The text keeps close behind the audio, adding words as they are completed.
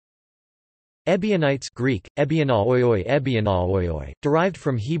Ebionites Greek, Ebionaoioi, derived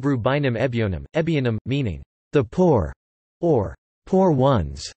from Hebrew bynum ebionim, ebionim, meaning, the poor, or poor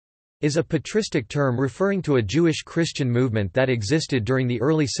ones, is a patristic term referring to a Jewish Christian movement that existed during the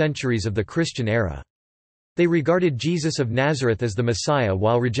early centuries of the Christian era. They regarded Jesus of Nazareth as the Messiah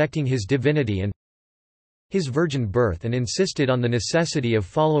while rejecting his divinity and his virgin birth and insisted on the necessity of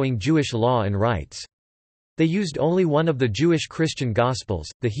following Jewish law and rites. They used only one of the Jewish Christian Gospels,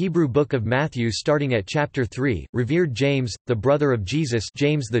 the Hebrew Book of Matthew starting at chapter 3, revered James, the brother of Jesus,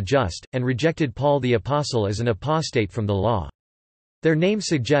 James the Just, and rejected Paul the Apostle as an apostate from the law. Their name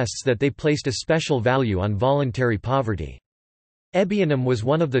suggests that they placed a special value on voluntary poverty. Ebionim was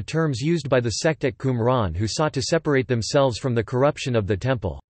one of the terms used by the sect at Qumran who sought to separate themselves from the corruption of the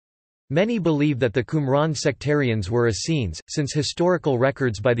temple. Many believe that the Qumran sectarians were Essenes, since historical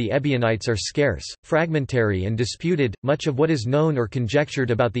records by the Ebionites are scarce, fragmentary and disputed. Much of what is known or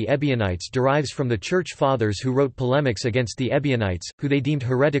conjectured about the Ebionites derives from the Church Fathers who wrote polemics against the Ebionites, who they deemed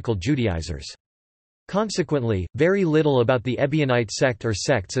heretical Judaizers. Consequently, very little about the Ebionite sect or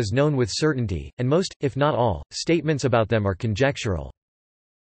sects is known with certainty, and most, if not all, statements about them are conjectural.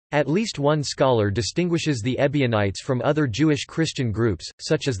 At least one scholar distinguishes the Ebionites from other Jewish Christian groups,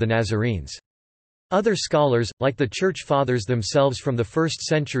 such as the Nazarenes. Other scholars, like the Church Fathers themselves from the first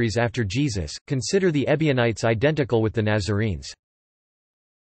centuries after Jesus, consider the Ebionites identical with the Nazarenes.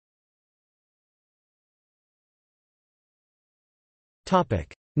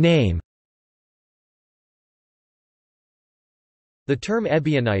 Name. The term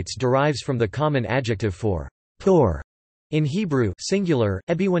Ebionites derives from the common adjective for poor in Hebrew singular,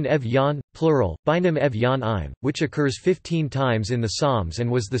 ebiwan ev-yon, plural, bynum ev-yon-im, which occurs 15 times in the Psalms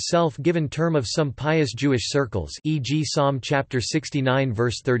and was the self-given term of some pious Jewish circles, e.g. Psalm chapter 69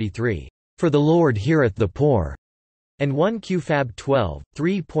 verse 33, "For the Lord heareth the poor," and 1 Qfab 12,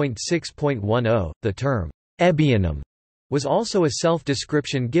 3.6.10. The term Ebionim was also a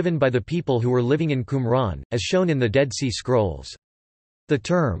self-description given by the people who were living in Qumran, as shown in the Dead Sea Scrolls. The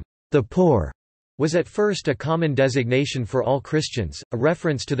term the poor was at first a common designation for all Christians, a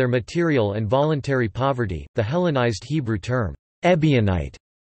reference to their material and voluntary poverty. The Hellenized Hebrew term, Ebionite,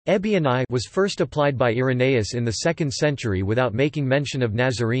 Ebioni, was first applied by Irenaeus in the 2nd century without making mention of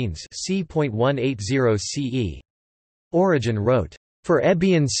Nazarenes, c. 180 CE. Origen wrote, "For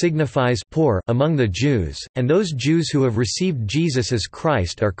Ebion signifies poor among the Jews, and those Jews who have received Jesus as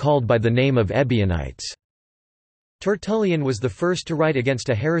Christ are called by the name of Ebionites." Tertullian was the first to write against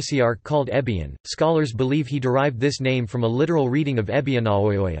a heresiarch called Ebion. Scholars believe he derived this name from a literal reading of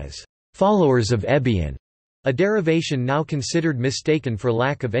Ebionaoioi as followers of Ebion, a derivation now considered mistaken for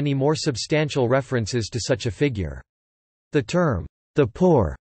lack of any more substantial references to such a figure. The term, the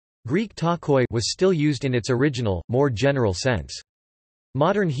poor, Greek takoi, was still used in its original, more general sense.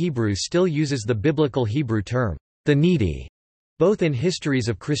 Modern Hebrew still uses the biblical Hebrew term, the needy, both in histories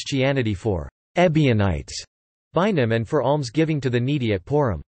of Christianity for Ebionites, bynum, and for almsgiving to the needy at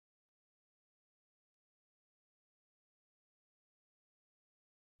Purim.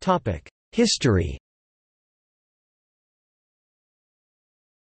 History.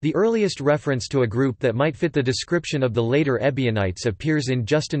 The earliest reference to a group that might fit the description of the later Ebionites appears in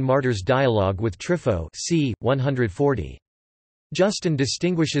Justin Martyr's dialogue with Trypho, c. 140. Justin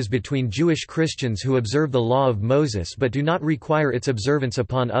distinguishes between Jewish Christians who observe the law of Moses but do not require its observance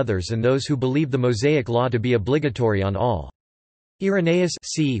upon others and those who believe the Mosaic law to be obligatory on all. Irenaeus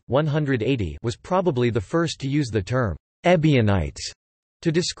c. 180 was probably the first to use the term Ebionites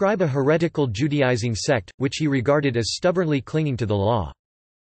to describe a heretical Judaizing sect, which he regarded as stubbornly clinging to the law.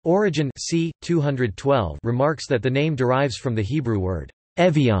 Origen c. 212 remarks that the name derives from the Hebrew word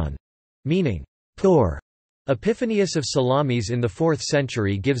evion, meaning poor. Epiphanius of Salamis in the 4th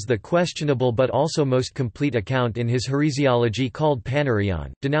century gives the questionable but also most complete account in his heresiology called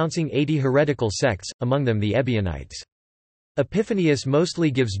Panarion, denouncing 80 heretical sects, among them the Ebionites. Epiphanius mostly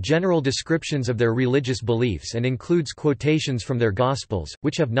gives general descriptions of their religious beliefs and includes quotations from their Gospels,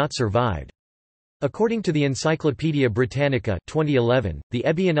 which have not survived. According to the Encyclopaedia Britannica 2011, the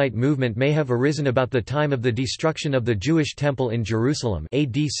Ebionite movement may have arisen about the time of the destruction of the Jewish temple in Jerusalem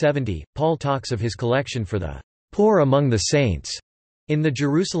AD 70. Paul talks of his collection for the poor among the saints in the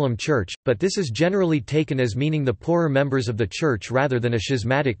Jerusalem church, but this is generally taken as meaning the poorer members of the church rather than a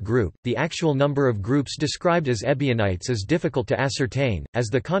schismatic group. The actual number of groups described as Ebionites is difficult to ascertain, as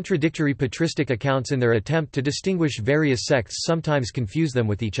the contradictory patristic accounts in their attempt to distinguish various sects sometimes confuse them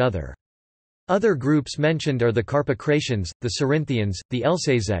with each other. Other groups mentioned are the Carpocratians, the Cerinthians, the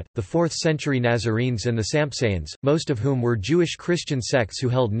Elkesaites, the 4th-century Nazarenes and the Sampsaeans, most of whom were Jewish Christian sects who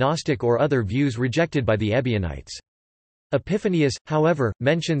held Gnostic or other views rejected by the Ebionites. Epiphanius, however,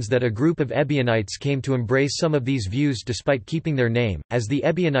 mentions that a group of Ebionites came to embrace some of these views despite keeping their name, as the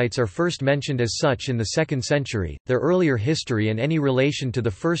Ebionites are first mentioned as such in the 2nd century. Their earlier history and any relation to the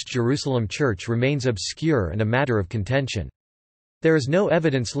First Jerusalem Church remains obscure and a matter of contention. There is no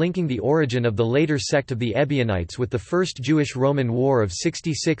evidence linking the origin of the later sect of the Ebionites with the First Jewish-Roman War of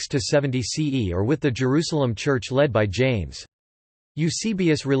 66–70 CE or with the Jerusalem Church led by James.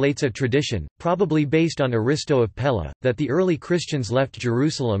 Eusebius relates a tradition, probably based on Aristo of Pella, that the early Christians left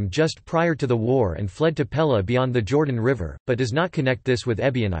Jerusalem just prior to the war and fled to Pella beyond the Jordan River, but does not connect this with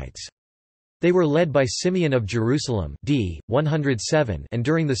Ebionites. They were led by Simeon of Jerusalem d. 107 and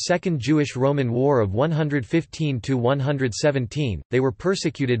during the Second Jewish-Roman War of 115–117, they were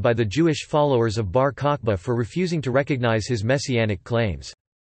persecuted by the Jewish followers of Bar Kokhba for refusing to recognize his messianic claims.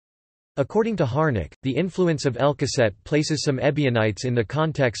 According to Harnack, the influence of Elkesaites places some Ebionites in the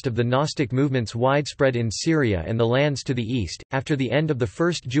context of the Gnostic movements widespread in Syria and the lands to the east. After the end of the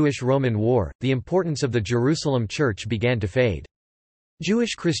First Jewish-Roman War, the importance of the Jerusalem Church began to fade.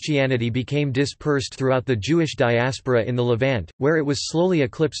 Jewish Christianity became dispersed throughout the Jewish diaspora in the Levant, where it was slowly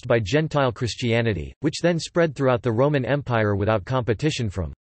eclipsed by Gentile Christianity, which then spread throughout the Roman Empire without competition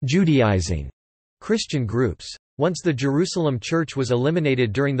from Judaizing Christian groups. Once the Jerusalem Church was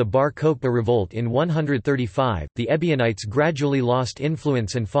eliminated during the Bar Kokhba revolt in 135, the Ebionites gradually lost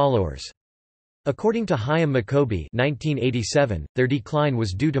influence and followers. According to Chaim Maccoby 1987, their decline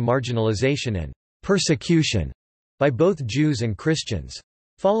was due to marginalization and persecution by both Jews and Christians.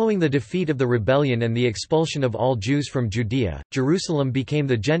 Following the defeat of the rebellion and the expulsion of all Jews from Judea, Jerusalem became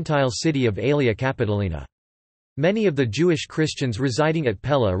the Gentile city of Aelia Capitolina. Many of the Jewish Christians residing at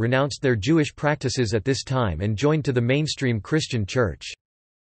Pella renounced their Jewish practices at this time and joined to the mainstream Christian church.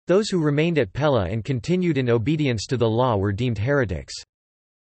 Those who remained at Pella and continued in obedience to the law were deemed heretics.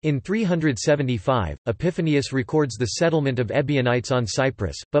 In 375, Epiphanius records the settlement of Ebionites on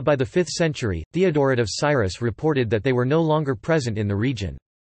Cyprus, but by the 5th century, Theodoret of Cyrus reported that they were no longer present in the region.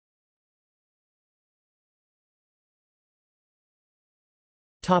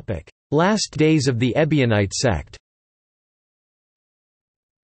 Last days of the Ebionite sect.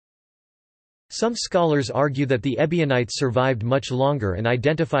 Some scholars argue that the Ebionites survived much longer and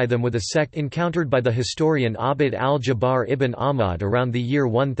identify them with a sect encountered by the historian Abd al-Jabbar ibn Ahmad around the year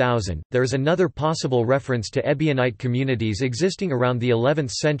 1000. There is another possible reference to Ebionite communities existing around the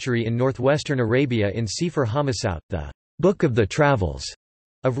 11th century in northwestern Arabia in Sefer Hamasout, the Book of the Travels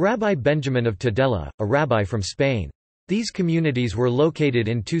of Rabbi Benjamin of Tudela, a rabbi from Spain. These communities were located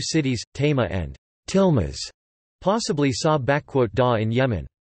in two cities, Tayma and Tilmas, possibly Sa-Da in Yemen.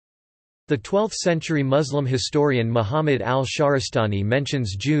 The 12th-century Muslim historian Muhammad al-Shahrastani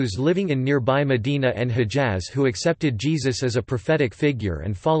mentions Jews living in nearby Medina and Hejaz who accepted Jesus as a prophetic figure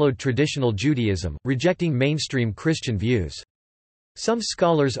and followed traditional Judaism, rejecting mainstream Christian views. Some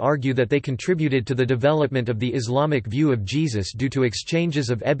scholars argue that they contributed to the development of the Islamic view of Jesus due to exchanges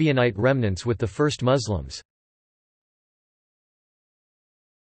of Ebionite remnants with the first Muslims.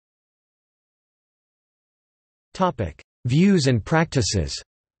 Views and practices.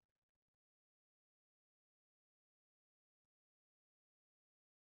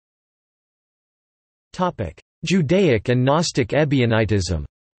 Judaic and Gnostic Ebionitism.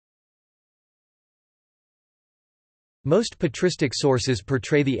 Most patristic sources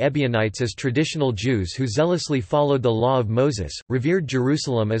portray the Ebionites as traditional Jews who zealously followed the law of Moses, revered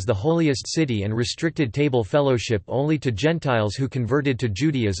Jerusalem as the holiest city, and restricted table fellowship only to Gentiles who converted to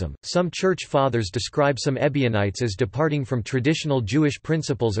Judaism. Some church fathers describe some Ebionites as departing from traditional Jewish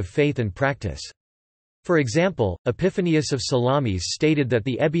principles of faith and practice. For example, Epiphanius of Salamis stated that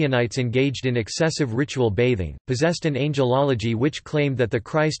the Ebionites engaged in excessive ritual bathing, possessed an angelology which claimed that the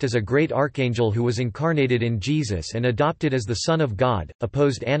Christ is a great archangel who was incarnated in Jesus and adopted as the Son of God,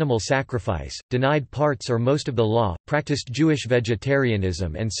 opposed animal sacrifice, denied parts or most of the law, practiced Jewish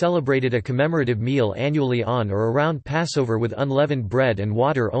vegetarianism and celebrated a commemorative meal annually on or around Passover with unleavened bread and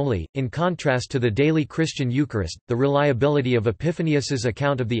water only. In contrast to the daily Christian Eucharist, the reliability of Epiphanius's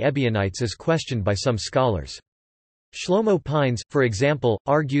account of the Ebionites is questioned by some scholars. Shlomo Pines, for example,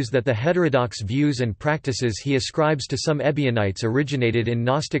 argues that the heterodox views and practices he ascribes to some Ebionites originated in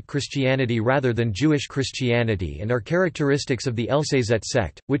Gnostic Christianity rather than Jewish Christianity and are characteristics of the Elkesaites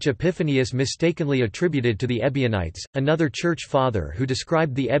sect, which Epiphanius mistakenly attributed to the Ebionites. Another church father who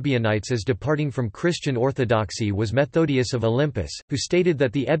described the Ebionites as departing from Christian orthodoxy was Methodius of Olympus, who stated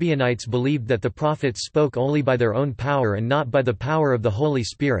that the Ebionites believed that the prophets spoke only by their own power and not by the power of the Holy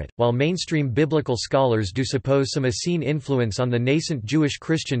Spirit, while mainstream biblical scholars do suppose some Essene influence on the nascent Jewish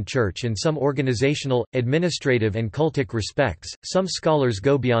Christian Church in some organizational, administrative and cultic respects. Some scholars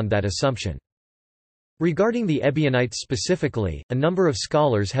go beyond that assumption. Regarding the Ebionites specifically, a number of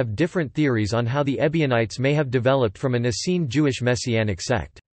scholars have different theories on how the Ebionites may have developed from an Essene Jewish messianic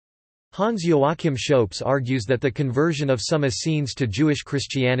sect. Hans Joachim Schoeps argues that the conversion of some Essenes to Jewish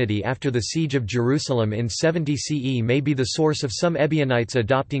Christianity after the Siege of Jerusalem in 70 CE may be the source of some Ebionites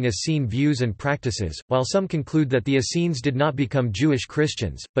adopting Essene views and practices, while some conclude that the Essenes did not become Jewish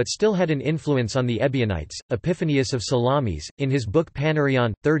Christians, but still had an influence on the Ebionites. Epiphanius of Salamis, in his book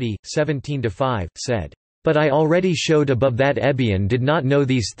Panarion, 30, 17–5, said, "But I already showed above that Ebion did not know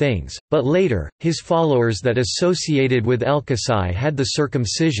these things, but later, his followers that associated with Elkesai had the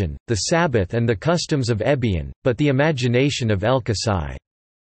circumcision, the Sabbath and the customs of Ebion, but the imagination of Elkesai."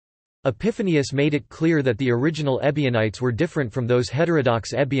 Epiphanius made it clear that the original Ebionites were different from those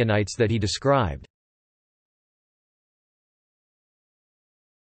heterodox Ebionites that he described.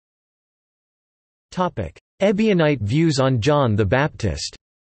 Ebionite views on John the Baptist.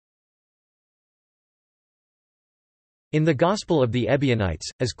 In the Gospel of the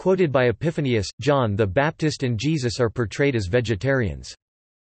Ebionites, as quoted by Epiphanius, John the Baptist and Jesus are portrayed as vegetarians.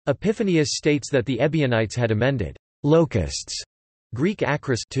 Epiphanius states that the Ebionites had amended locusts, Greek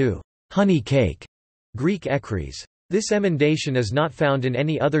akris, to honey cake, Greek ekris. This emendation is not found in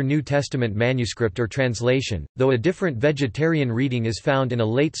any other New Testament manuscript or translation, though a different vegetarian reading is found in a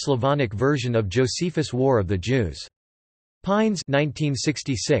late Slavonic version of Josephus' War of the Jews. Pines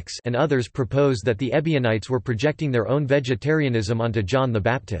 1966 and others propose that the Ebionites were projecting their own vegetarianism onto John the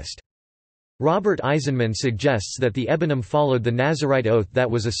Baptist. Robert Eisenman suggests that the Ebonim followed the Nazirite oath that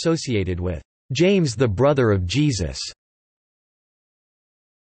was associated with James the brother of Jesus.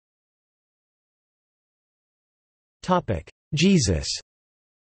 Jesus.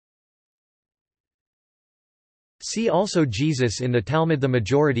 See also Jesus in the Talmud. The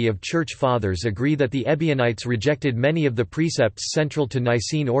majority of Church Fathers agree that the Ebionites rejected many of the precepts central to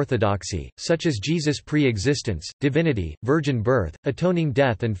Nicene orthodoxy, such as Jesus' pre-existence, divinity, virgin birth, atoning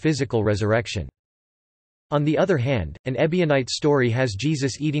death and physical resurrection. On the other hand, an Ebionite story has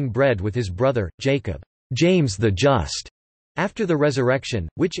Jesus eating bread with his brother, Jacob, James the Just, after the resurrection,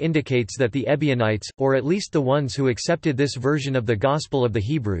 which indicates that the Ebionites, or at least the ones who accepted this version of the Gospel of the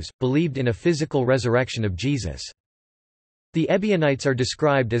Hebrews, believed in a physical resurrection of Jesus. The Ebionites are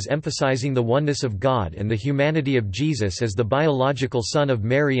described as emphasizing the oneness of God and the humanity of Jesus as the biological son of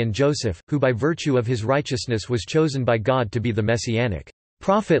Mary and Joseph, who by virtue of his righteousness was chosen by God to be the messianic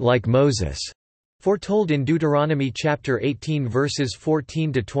prophet like Moses, foretold in Deuteronomy chapter 18 verses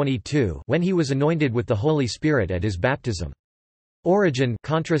 14–22 when he was anointed with the Holy Spirit at his baptism. Origen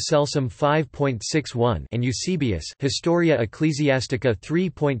Contra Celsum 5.61 and Eusebius Historia Ecclesiastica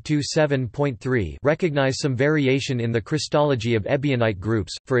 3.27.3 recognize some variation in the Christology of Ebionite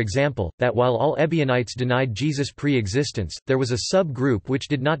groups, for example, that while all Ebionites denied Jesus' pre-existence, there was a sub-group which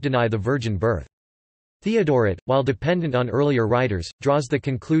did not deny the virgin birth. Theodoret, while dependent on earlier writers, draws the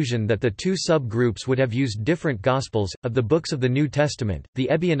conclusion that the two sub-groups would have used different Gospels. Of the books of the New Testament, the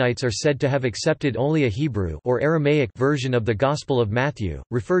Ebionites are said to have accepted only a Hebrew or Aramaic version of the Gospel of Matthew,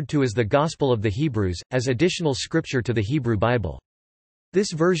 referred to as the Gospel of the Hebrews, as additional scripture to the Hebrew Bible.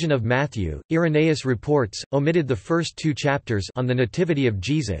 This version of Matthew, Irenaeus reports, omitted the first two chapters on the Nativity of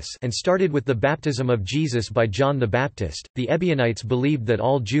Jesus and started with the baptism of Jesus by John the Baptist. The Ebionites believed that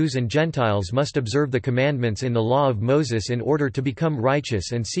all Jews and Gentiles must observe the commandments in the law of Moses in order to become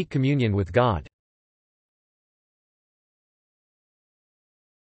righteous and seek communion with God.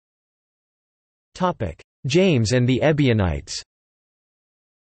 James and the Ebionites.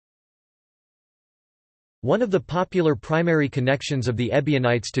 One of the popular primary connections of the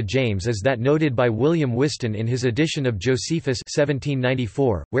Ebionites to James is that noted by William Whiston in his edition of Josephus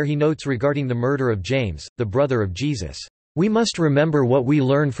 1794, where he notes regarding the murder of James, the brother of Jesus, "We must remember what we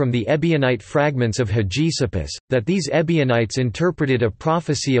learn from the Ebionite fragments of Hegesippus, that these Ebionites interpreted a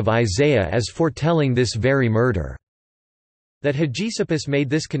prophecy of Isaiah as foretelling this very murder." That Hegesippus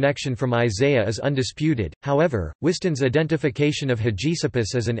made this connection from Isaiah is undisputed. However, Whiston's identification of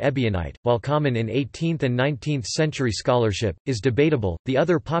Hegesippus as an Ebionite, while common in 18th and 19th century scholarship, is debatable. The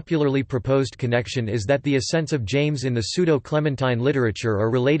other popularly proposed connection is that the ascents of James in the pseudo-Clementine literature are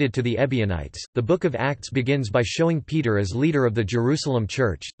related to the Ebionites. The Book of Acts begins by showing Peter as leader of the Jerusalem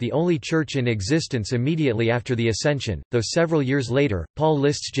church, the only church in existence immediately after the ascension, though several years later, Paul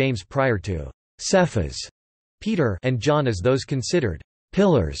lists James prior to Cephas, Peter, and John as those considered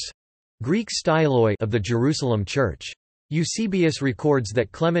pillars, Greek styloi, of the Jerusalem church. Eusebius records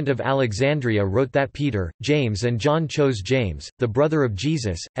that Clement of Alexandria wrote that Peter, James and John chose James, the brother of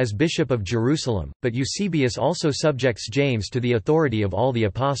Jesus, as bishop of Jerusalem, but Eusebius also subjects James to the authority of all the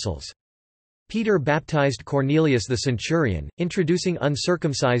apostles. Peter baptized Cornelius the centurion, introducing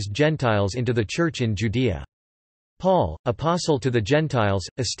uncircumcised Gentiles into the Church in Judea. Paul, apostle to the Gentiles,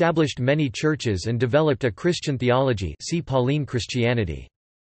 established many churches and developed a Christian theology, see Pauline Christianity.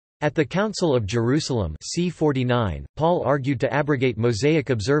 At the Council of Jerusalem c. 49, Paul argued to abrogate Mosaic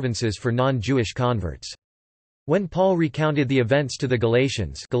observances for non-Jewish converts. When Paul recounted the events to the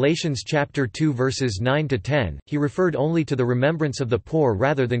Galatians chapter 2 verses 9 to 10, he referred only to the remembrance of the poor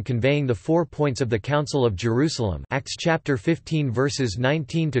rather than conveying the 4 points of the Council of Jerusalem. Acts chapter 15 verses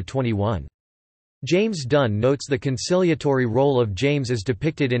 19 to 21. James Dunn notes the conciliatory role of James as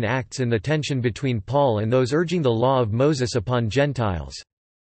depicted in Acts in the tension between Paul and those urging the law of Moses upon Gentiles.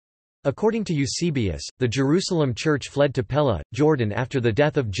 According to Eusebius, the Jerusalem church fled to Pella, Jordan after the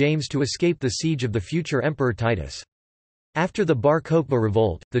death of James to escape the siege of the future Emperor Titus. After the Bar Kokhba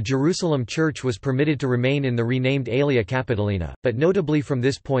revolt, the Jerusalem church was permitted to remain in the renamed Aelia Capitolina, but notably from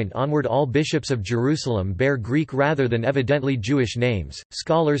this point onward all bishops of Jerusalem bear Greek rather than evidently Jewish names.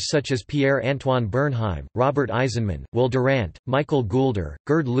 Scholars such as Pierre-Antoine Bernheim, Robert Eisenman, Will Durant, Michael Goulder,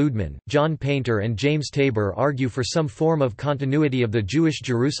 Gerd Ludemann, John Painter and James Tabor argue for some form of continuity of the Jewish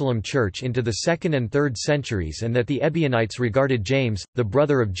Jerusalem church into the 2nd and 3rd centuries and that the Ebionites regarded James, the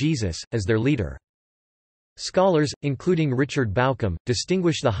brother of Jesus, as their leader. Scholars, including Richard Bauckham,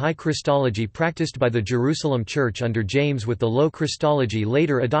 distinguish the high Christology practiced by the Jerusalem Church under James with the low Christology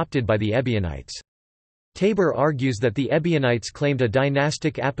later adopted by the Ebionites. Tabor argues that the Ebionites claimed a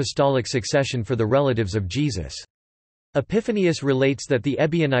dynastic apostolic succession for the relatives of Jesus. Epiphanius relates that the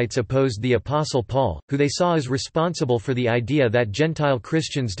Ebionites opposed the Apostle Paul, who they saw as responsible for the idea that Gentile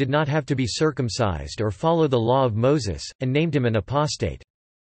Christians did not have to be circumcised or follow the law of Moses, and named him an apostate.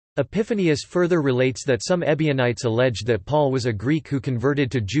 Epiphanius further relates that some Ebionites alleged that Paul was a Greek who converted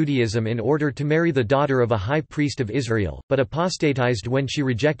to Judaism in order to marry the daughter of a high priest of Israel, but apostatized when she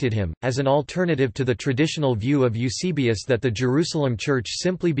rejected him, as an alternative to the traditional view of Eusebius that the Jerusalem church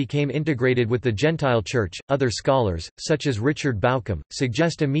simply became integrated with the Gentile church. Other scholars, such as Richard Bauckham,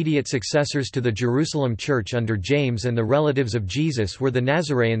 suggest immediate successors to the Jerusalem church under James and the relatives of Jesus were the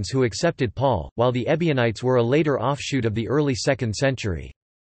Nazareans who accepted Paul, while the Ebionites were a later offshoot of the early 2nd century.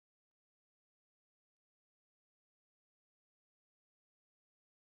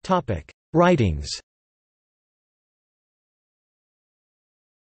 Writings.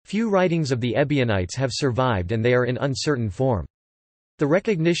 Few writings of the Ebionites have survived and they are in uncertain form. The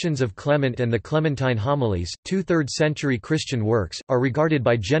recognitions of Clement and the Clementine homilies, 2 3rd-century Christian works, are regarded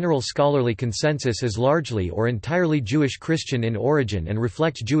by general scholarly consensus as largely or entirely Jewish Christian in origin and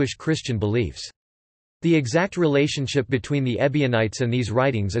reflect Jewish Christian beliefs. The exact relationship between the Ebionites and these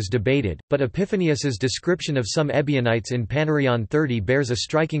writings is debated, but Epiphanius's description of some Ebionites in Panarion 30 bears a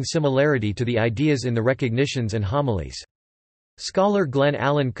striking similarity to the ideas in the recognitions and homilies. Scholar Glenn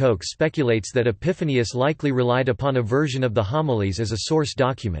Allen Koch speculates that Epiphanius likely relied upon a version of the homilies as a source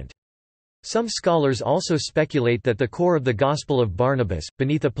document. Some scholars also speculate that the core of the Gospel of Barnabas,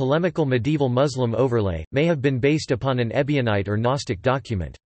 beneath a polemical medieval Muslim overlay, may have been based upon an Ebionite or Gnostic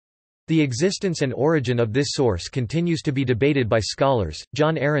document. The existence and origin of this source continues to be debated by scholars.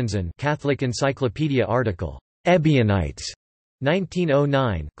 John Aronson, Catholic Encyclopedia article, Ebionites,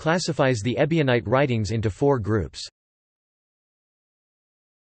 1909, classifies the Ebionite writings into 4 groups.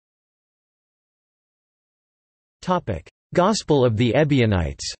 Topic: Gospel of the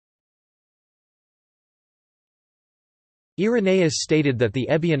Ebionites. Irenaeus stated that the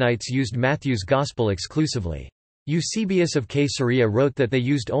Ebionites used Matthew's Gospel exclusively. Eusebius of Caesarea wrote that they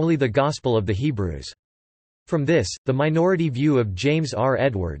used only the Gospel of the Hebrews. From this, the minority view of James R.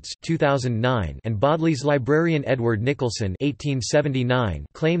 Edwards 2009 and Bodley's librarian Edward Nicholson 1879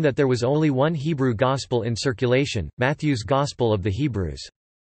 claim that there was only one Hebrew Gospel in circulation, Matthew's Gospel of the Hebrews.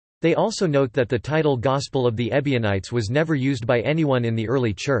 They also note that the title Gospel of the Ebionites was never used by anyone in the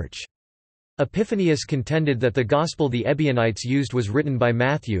early Church. Epiphanius contended that the Gospel the Ebionites used was written by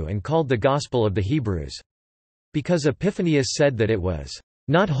Matthew and called the Gospel of the Hebrews. Because Epiphanius said that it was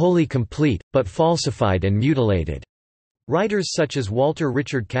not wholly complete, but falsified and mutilated. Writers such as Walter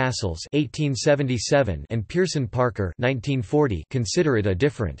Richard Castles (1877) and Pearson Parker (1940) consider it a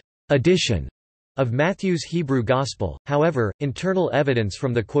different edition of Matthew's Hebrew Gospel. However, internal evidence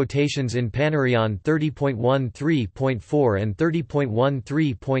from the quotations in Panarion 30.13.4 and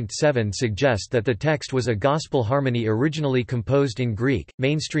 30.13.7 suggest that the text was a gospel harmony originally composed in Greek.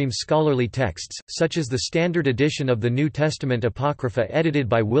 Mainstream scholarly texts, such as the Standard Edition of the New Testament Apocrypha edited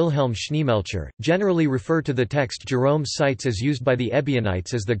by Wilhelm Schneemelcher, generally refer to the text Jerome cites as used by the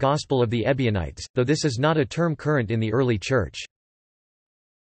Ebionites as the Gospel of the Ebionites, though this is not a term current in the early Church.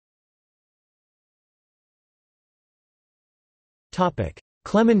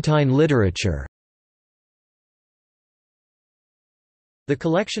 Clementine literature. The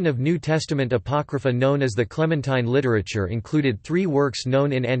collection of New Testament apocrypha known as the Clementine literature included 3 works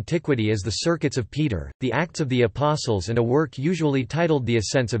known in antiquity as the Circuits of Peter, the Acts of the Apostles, and a work usually titled the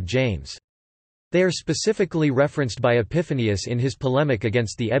Ascents of James. They are specifically referenced by Epiphanius in his polemic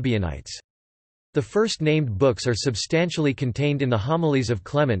against the Ebionites. The first named books are substantially contained in the Homilies of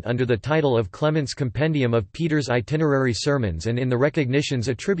Clement under the title of Clement's Compendium of Peter's Itinerary Sermons and in the recognitions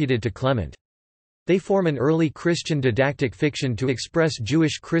attributed to Clement. They form an early Christian didactic fiction to express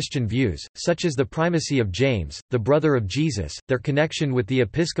Jewish Christian views, such as the primacy of James, the brother of Jesus, their connection with the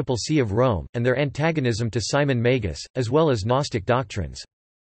Episcopal See of Rome, and their antagonism to Simon Magus, as well as Gnostic doctrines.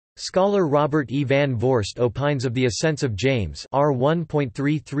 Scholar Robert E. Van Voorst opines of the Ascents of James R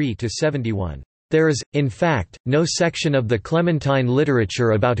 1.33-71. There is, in fact, no section of the Clementine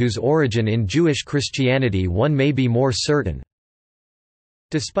literature about whose origin in Jewish Christianity one may be more certain.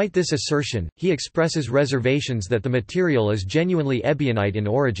 Despite this assertion, he expresses reservations that the material is genuinely Ebionite in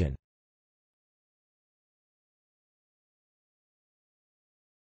origin.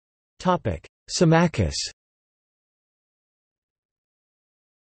 Symmachus.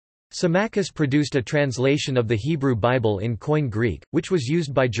 Symmachus produced a translation of the Hebrew Bible in Koine Greek, which was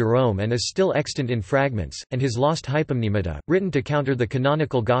used by Jerome and is still extant in fragments, and his lost Hypomnemata, written to counter the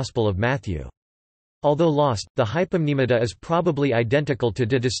canonical Gospel of Matthew. Although lost, the Hypomnemata is probably identical to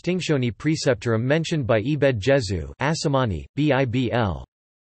De Distinctione Preceptorum mentioned by Ebed Jesu Asimani, Bibl.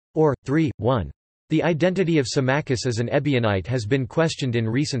 Or, 3:1. The identity of Symmachus as an Ebionite has been questioned in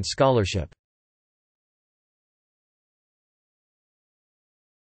recent scholarship.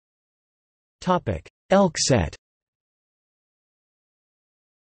 Elkesaites.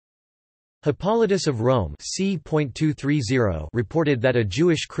 Hippolytus of Rome c.230 reported that a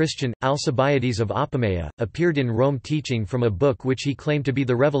Jewish Christian, Alcibiades of Apamea, appeared in Rome teaching from a book which he claimed to be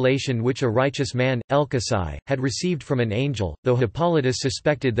the revelation which a righteous man, Elkesaites, had received from an angel, though Hippolytus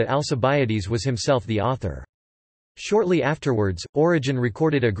suspected that Alcibiades was himself the author. Shortly afterwards, Origen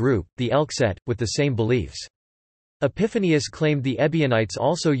recorded a group, the Elkesaites, with the same beliefs. Epiphanius claimed the Ebionites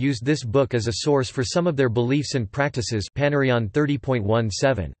also used this book as a source for some of their beliefs and practices Panarion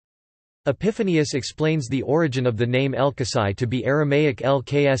 30.17. Epiphanius explains the origin of the name Elkesai to be Aramaic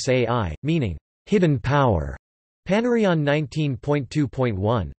Lksai, meaning, hidden power. Panarion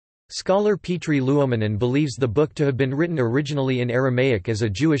 19.2.1. Scholar Petri Luomanen believes the book to have been written originally in Aramaic as a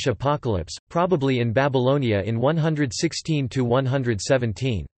Jewish apocalypse, probably in Babylonia in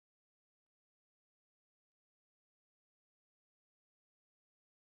 116–117.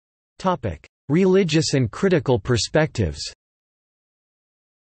 Religious and critical perspectives.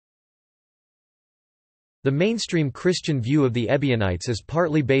 The mainstream Christian view of the Ebionites is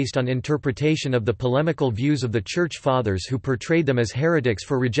partly based on interpretation of the polemical views of the Church Fathers who portrayed them as heretics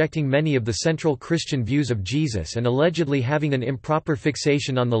for rejecting many of the central Christian views of Jesus and allegedly having an improper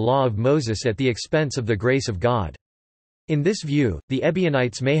fixation on the law of Moses at the expense of the grace of God. In this view, the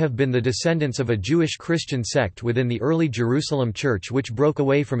Ebionites may have been the descendants of a Jewish Christian sect within the early Jerusalem Church which broke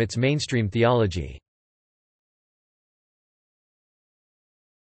away from its mainstream theology.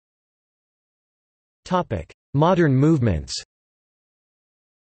 Modern movements.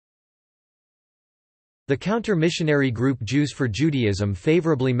 The counter-missionary group Jews for Judaism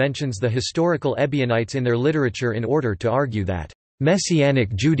favorably mentions the historical Ebionites in their literature in order to argue that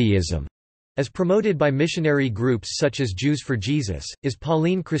Messianic Judaism, as promoted by missionary groups such as Jews for Jesus, is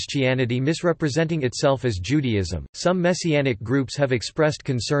Pauline Christianity misrepresenting itself as Judaism. Some messianic groups have expressed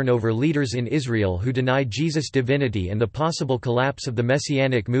concern over leaders in Israel who deny Jesus' divinity and the possible collapse of the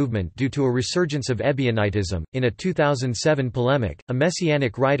messianic movement due to a resurgence of Ebionitism. In a 2007 polemic, a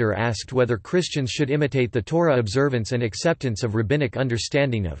messianic writer asked whether Christians should imitate the Torah observance and acceptance of rabbinic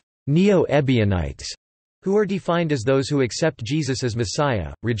understanding of Neo-Ebionites, who are defined as those who accept Jesus as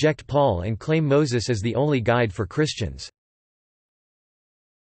Messiah, reject Paul and claim Moses as the only guide for Christians.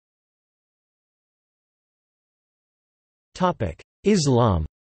 Islam.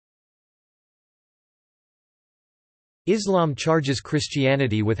 Islam charges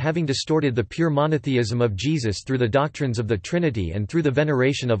Christianity with having distorted the pure monotheism of Jesus through the doctrines of the Trinity and through the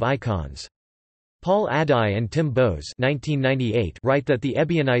veneration of icons. Paul Adai and Tim Bowes (1998) write that the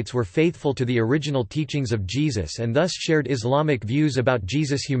Ebionites were faithful to the original teachings of Jesus and thus shared Islamic views about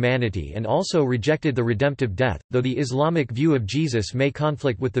Jesus' humanity and also rejected the redemptive death, though the Islamic view of Jesus may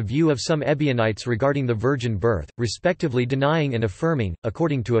conflict with the view of some Ebionites regarding the virgin birth, respectively denying and affirming,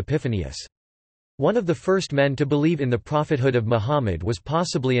 according to Epiphanius. One of the first men to believe in the prophethood of Muhammad was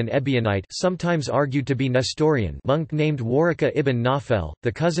possibly an Ebionite, sometimes argued to be Nestorian, monk named Waraka ibn Nawfal,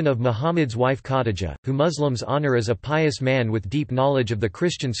 the cousin of Muhammad's wife Khadijah, who Muslims honor as a pious man with deep knowledge of the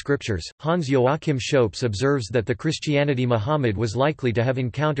Christian scriptures. Hans Joachim Schoeps observes that the Christianity Muhammad was likely to have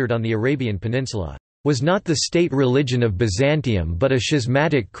encountered on the Arabian Peninsula was not the state religion of Byzantium but a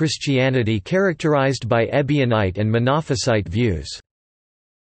schismatic Christianity characterized by Ebionite and Monophysite views.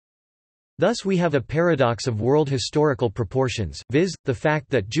 Thus we have a paradox of world historical proportions, viz., the fact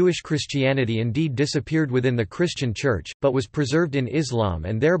that Jewish Christianity indeed disappeared within the Christian Church, but was preserved in Islam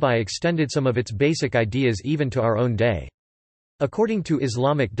and thereby extended some of its basic ideas even to our own day. According to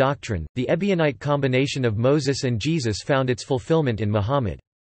Islamic doctrine, the Ebionite combination of Moses and Jesus found its fulfillment in Muhammad.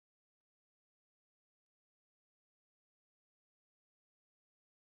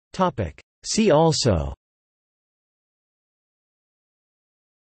 See also: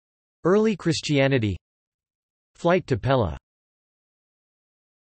 Early Christianity, Flight to Pella.